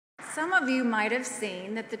Some of you might have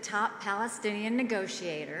seen that the top Palestinian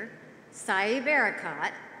negotiator,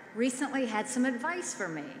 Erekat, recently had some advice for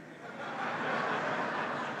me.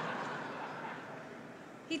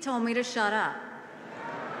 He told me to shut up.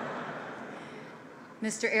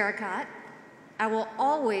 Mr. Erekat, I will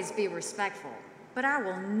always be respectful, but I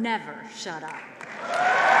will never shut up.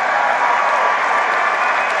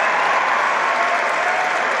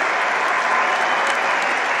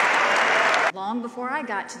 Long before I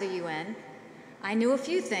got to the UN, I knew a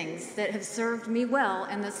few things that have served me well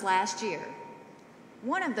in this last year.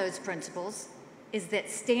 One of those principles is that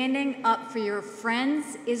standing up for your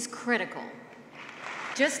friends is critical.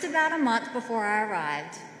 Just about a month before I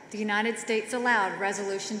arrived, the United States allowed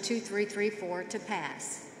Resolution 2334 to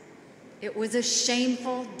pass. It was a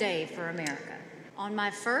shameful day for America. On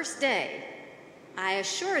my first day, I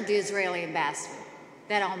assured the Israeli ambassador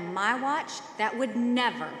that on my watch, that would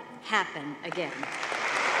never happen again.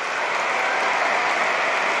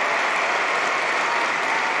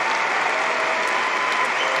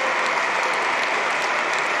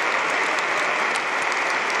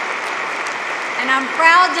 And I'm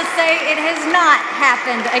proud to say it has not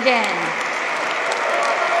happened again.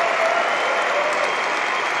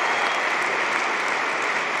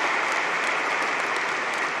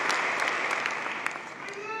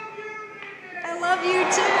 I love you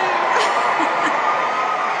too.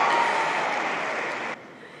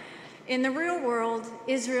 In the real world,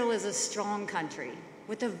 Israel is a strong country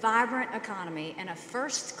with a vibrant economy and a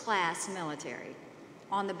first-class military.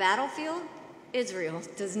 On the battlefield, Israel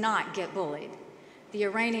does not get bullied. The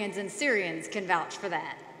Iranians and Syrians can vouch for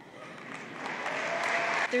that.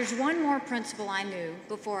 There's one more principle I knew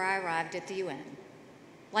before I arrived at the UN.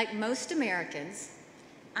 Like most Americans,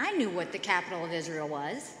 I knew what the capital of Israel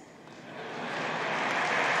was.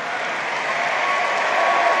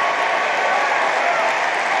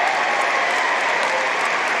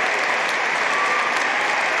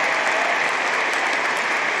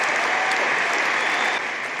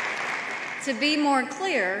 To be more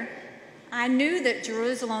clear, I knew that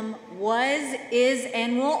Jerusalem was, is,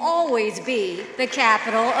 and will always be the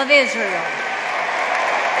capital of Israel.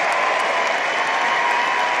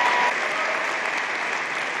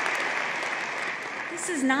 This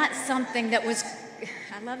is not something that was,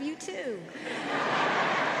 I love you too.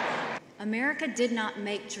 America did not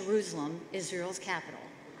make Jerusalem Israel's capital.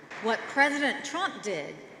 What President Trump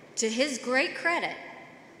did, to his great credit,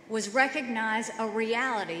 was recognize a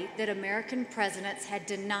reality that American presidents had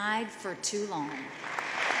denied for too long.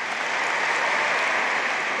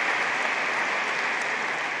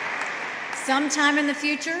 Sometime in the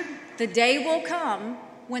future, the day will come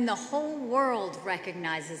when the whole world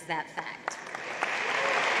recognizes that fact.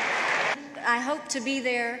 I hope to be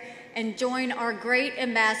there and join our great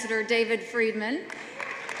ambassador, David Friedman,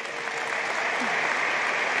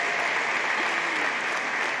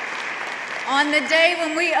 on the day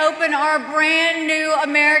when we open our brand new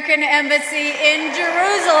American embassy in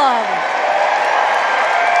Jerusalem.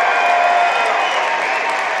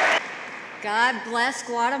 God bless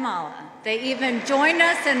Guatemala. They even joined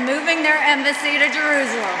us in moving their embassy to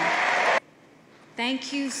Jerusalem.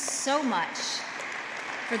 Thank you so much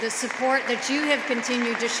for the support that you have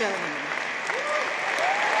continued to show me.